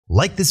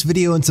Like this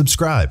video and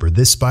subscribe, or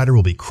this spider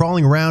will be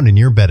crawling around in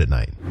your bed at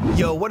night.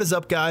 Yo, what is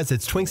up guys?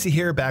 It's Twinxy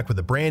here, back with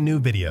a brand new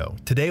video.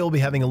 Today we'll be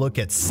having a look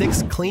at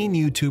 6 clean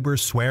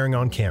YouTubers swearing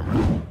on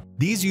camera.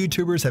 These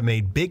YouTubers have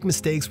made big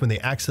mistakes when they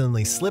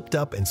accidentally slipped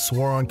up and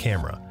swore on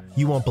camera.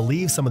 You won't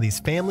believe some of these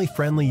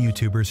family-friendly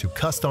YouTubers who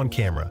cussed on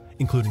camera,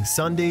 including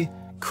SSundee,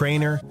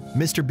 Crainer,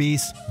 Mr.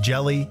 Beast,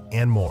 Jelly,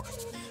 and more.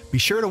 Be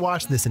sure to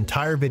watch this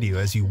entire video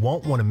as you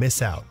won't want to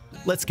miss out.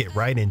 Let's get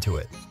right into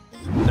it.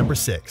 Number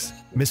 6.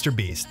 Mr.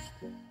 Beast.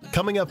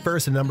 Coming up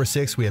first at number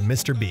 6 we have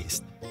Mr.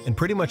 Beast. And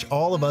pretty much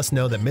all of us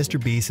know that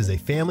Mr. Beast is a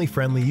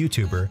family-friendly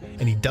YouTuber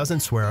and he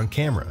doesn't swear on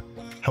camera.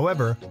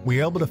 However, we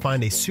are able to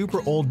find a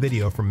super old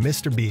video from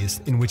Mr.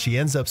 Beast in which he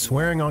ends up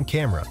swearing on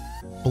camera.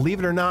 Believe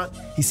it or not,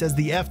 he says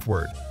the F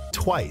word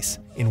twice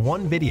in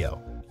one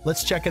video.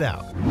 Let's check it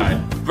out.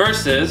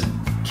 Versus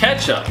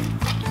ketchup.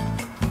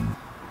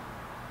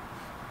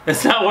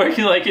 It's not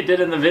working like it did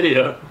in the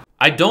video.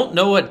 I don't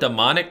know what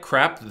demonic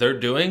crap they're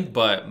doing,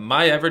 but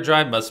my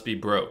EverDry must be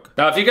broke.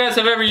 Now, if you guys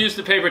have ever used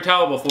a paper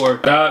towel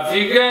before,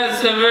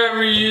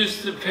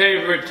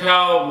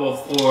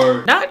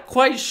 not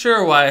quite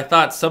sure why I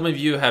thought some of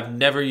you have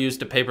never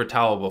used a paper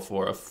towel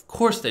before. Of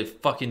course they've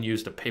fucking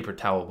used a paper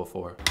towel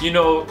before. You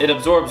know, it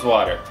absorbs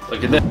water.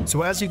 Look at this.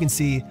 So as you can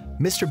see,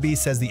 Mr.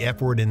 Beast says the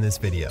F word in this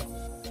video.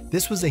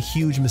 This was a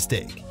huge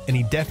mistake, and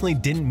he definitely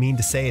didn't mean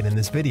to say it in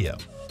this video.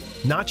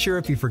 Not sure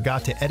if he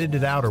forgot to edit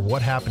it out or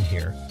what happened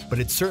here, but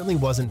it certainly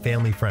wasn't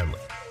family friendly.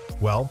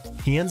 Well,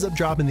 he ends up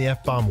dropping the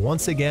F-bomb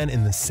once again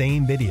in the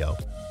same video.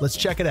 Let's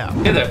check it out.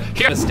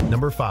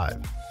 Number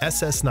 5.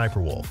 SS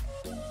Sniper Wolf.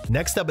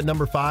 Next up at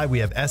number 5 we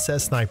have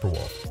SS Sniper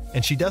Wolf,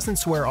 and she doesn't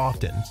swear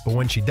often, but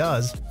when she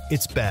does,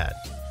 it's bad.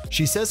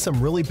 She says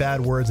some really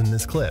bad words in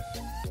this clip.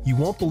 You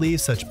won't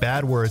believe such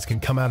bad words can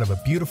come out of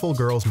a beautiful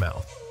girl's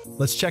mouth.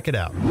 Let's check it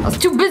out. I was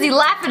too busy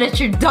laughing at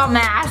your dumb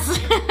ass.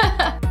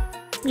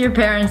 Your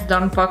parents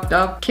done fucked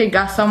up. Kid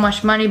got so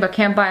much money but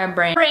can't buy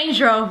a Range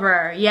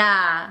Rover,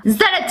 yeah.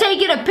 Instead of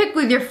taking a pic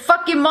with your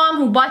fucking mom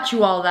who bought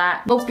you all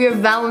that. Hope your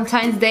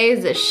Valentine's Day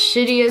is as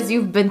shitty as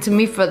you've been to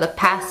me for the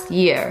past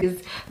year.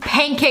 These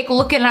pancake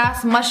looking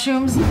ass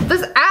mushrooms.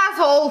 This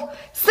asshole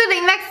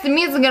sitting next to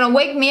me isn't gonna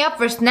wake me up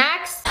for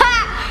snacks.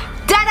 Ha!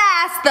 Dead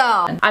ass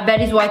though. I bet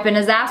he's wiping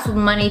his ass with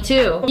money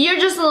too. You're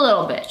just a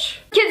little bitch.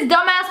 Kid's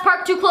dumbass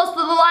parked too close to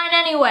the line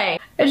anyway.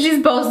 And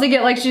she's posting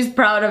it like she's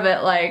proud of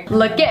it, like,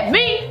 look at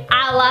me,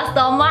 I lost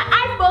all my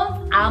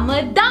iPhones, I'm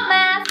a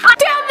dumbass.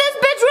 Damn, this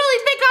bitch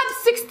really think I'm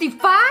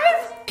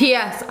 65?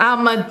 P.S.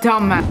 I'm a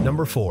dumbass.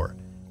 Number 4.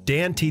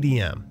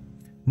 DanTDM.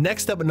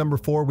 Next up at number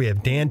 4 we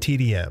have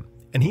DanTDM,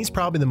 and he's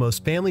probably the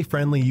most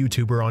family-friendly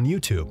YouTuber on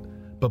YouTube.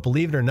 But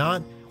believe it or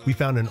not, we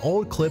found an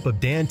old clip of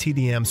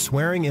DanTDM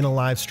swearing in a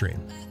live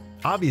stream.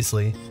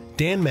 Obviously,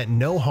 Dan meant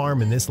no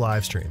harm in this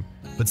live stream,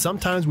 but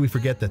sometimes we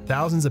forget that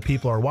thousands of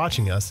people are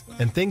watching us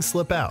and things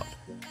slip out.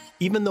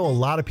 Even though a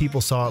lot of people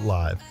saw it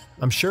live,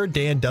 I'm sure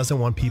Dan doesn't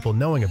want people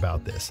knowing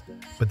about this.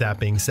 But that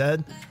being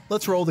said,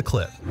 let's roll the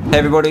clip. Hey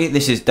everybody,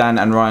 this is Dan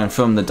and Ryan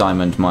from the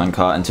Diamond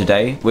Minecart, and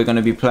today we're going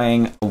to be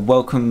playing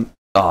Welcome...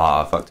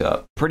 I fucked it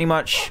up. Pretty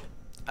much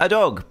a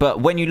dog, but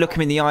when you look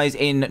him in the eyes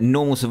in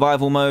normal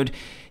survival mode,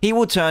 he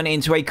will turn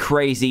into a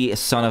crazy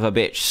son of a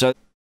bitch. So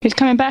he's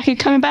coming back, he's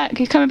coming back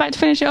to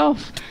finish it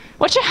off.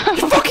 Watch out!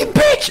 You fucking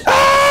bitch!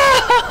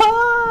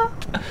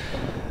 Ah!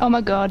 Oh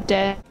my god,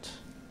 dead.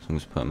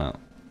 Someone's put him out.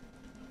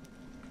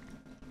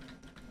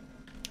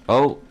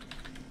 Oh!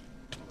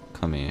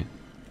 Come here.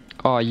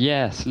 Oh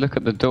yes, look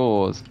at the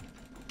doors.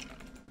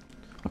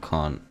 I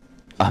can't.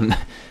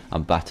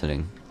 I'm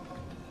battling.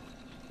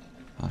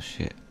 Oh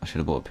shit, I should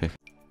have bought a pick.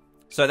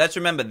 So let's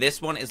remember,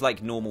 this one is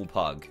like normal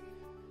pug.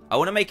 I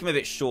want to make him a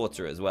bit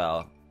shorter as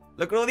well.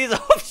 Look at all these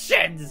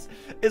options!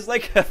 It's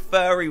like a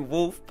furry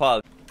wolf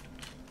pug.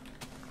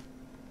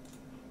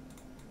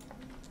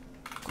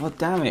 God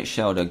damn it,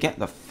 Shelder, get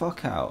the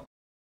fuck out.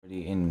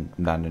 Already in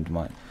landed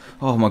mine.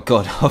 Oh my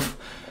god,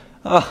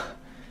 oh,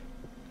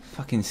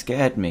 fucking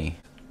scared me.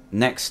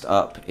 Next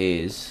up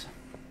is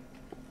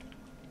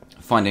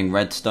finding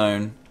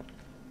redstone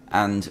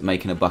and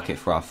making a bucket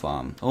for our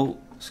farm. Oh,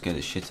 scared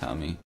the shit out of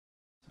me.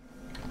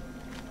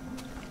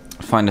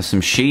 Find us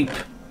some sheep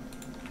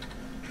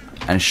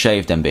and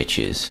shave them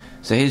bitches.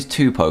 So here's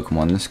 2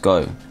 Pokemon, let's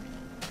go.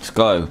 Let's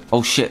go.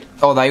 Oh shit,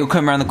 oh they all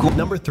come around the corner.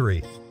 Number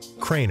 3.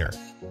 Crainer.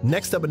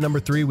 Next up at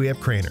number 3 we have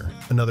Crainer,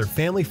 another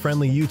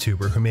family-friendly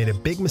YouTuber who made a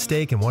big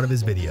mistake in one of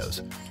his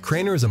videos.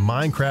 Crainer is a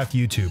Minecraft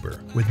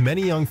YouTuber with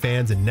many young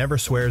fans and never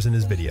swears in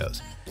his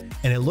videos.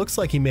 And it looks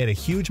like he made a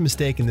huge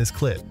mistake in this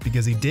clip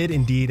because he did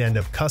indeed end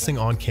up cussing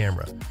on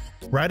camera.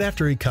 Right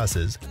after he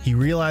cusses, he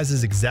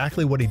realizes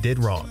exactly what he did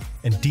wrong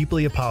and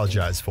deeply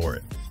apologized for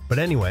it. But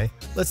anyway,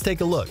 let's take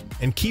a look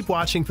and keep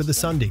watching for the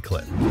SSundee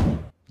clip.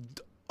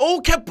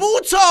 Oh,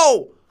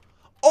 Kabuto!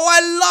 Oh,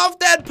 I love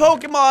that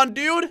Pokemon,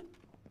 dude!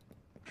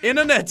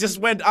 Internet just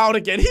went out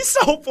again. He's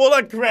so full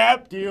of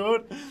crap,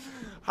 dude.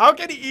 How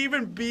can he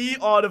even be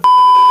on the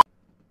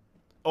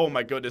Oh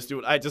my goodness,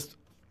 dude.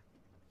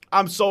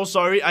 I'm so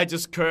sorry. I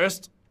just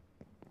cursed.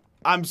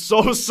 I'm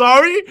so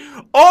sorry.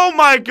 Oh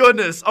my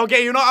goodness.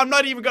 Okay, you know, I'm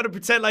not even gonna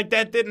pretend like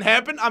that didn't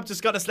happen. I'm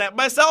just gonna slap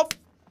myself.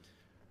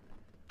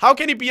 How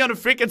can he be on a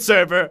freaking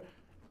server?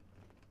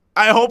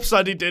 I hope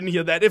SSundee didn't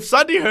hear that. If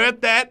SSundee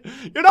heard that,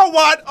 you know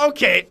what?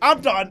 Okay, I'm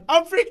done.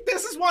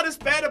 This is what is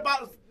bad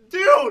about...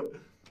 Dude!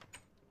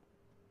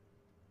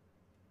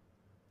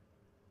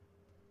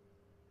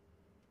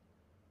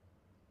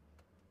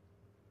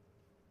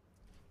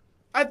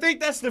 I think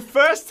that's the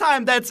first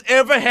time that's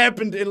ever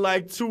happened in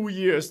like 2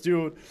 years,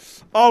 dude.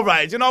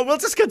 Alright, you know, we'll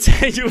just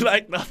continue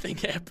like nothing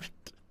happened.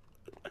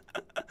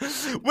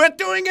 We're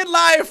doing it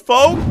live,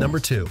 folks! Number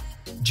 2,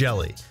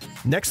 Jelly.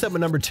 Next up at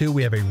number 2,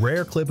 we have a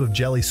rare clip of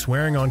Jelly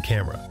swearing on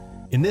camera.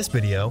 In this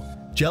video,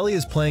 Jelly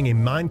is playing a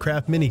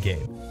Minecraft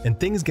minigame, and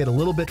things get a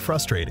little bit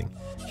frustrating.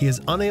 He is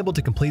unable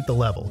to complete the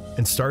level,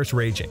 and starts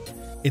raging.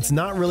 It's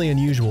not really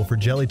unusual for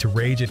Jelly to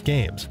rage at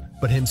games,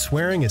 but him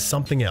swearing is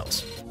something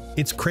else.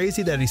 It's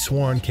crazy that he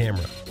swore on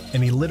camera,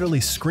 and he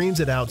literally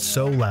screams it out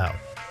so loud.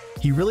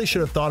 He really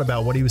should have thought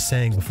about what he was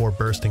saying before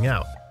bursting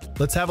out.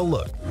 Let's have a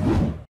look.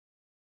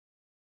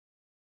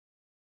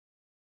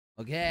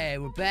 Okay,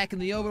 we're back in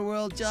the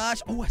overworld,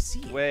 Josh. Oh, I see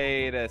it.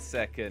 Wait a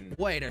second.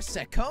 Wait a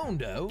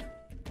secondo.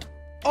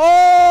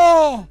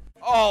 Oh!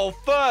 Oh,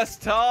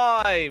 first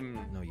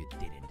time! No, you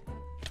didn't.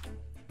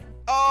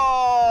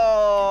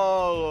 Oh!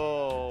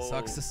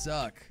 Sucks to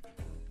suck.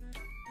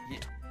 Yeah.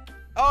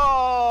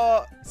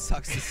 Oh!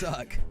 Sucks to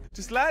suck.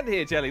 Just land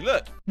here, Jelly,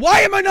 look. Why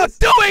am I not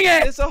doing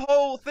it? There's a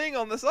whole thing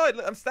on the side.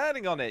 Look, I'm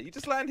standing on it. You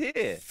just land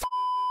here.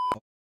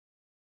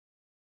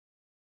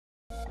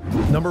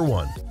 Number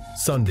 1,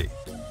 SSundee.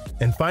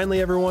 And finally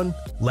everyone,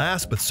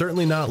 last but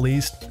certainly not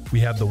least, we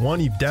have the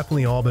one you've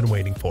definitely all been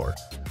waiting for.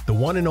 The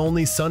one and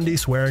only SSundee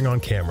swearing on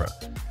camera.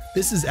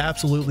 This is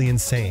absolutely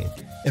insane,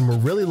 and we're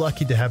really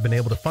lucky to have been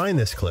able to find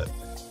this clip.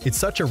 It's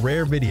such a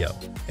rare video,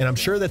 and I'm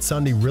sure that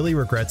SSundee really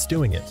regrets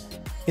doing it.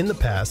 In the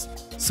past,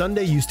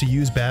 SSundee used to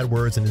use bad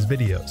words in his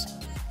videos,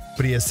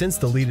 but he has since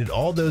deleted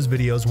all those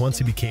videos once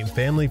he became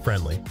family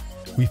friendly.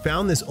 We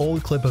found this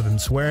old clip of him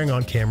swearing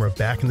on camera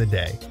back in the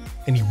day,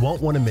 and you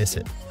won't want to miss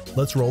it.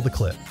 Let's roll the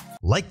clip.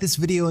 Like this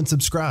video and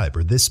subscribe,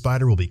 or this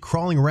spider will be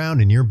crawling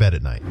around in your bed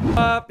at night.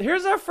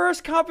 Here's our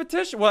first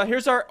competition. Well,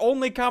 here's our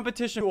only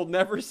competition. We'll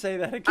never say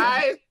that again.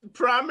 I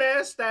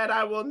promise that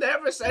I will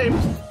never say...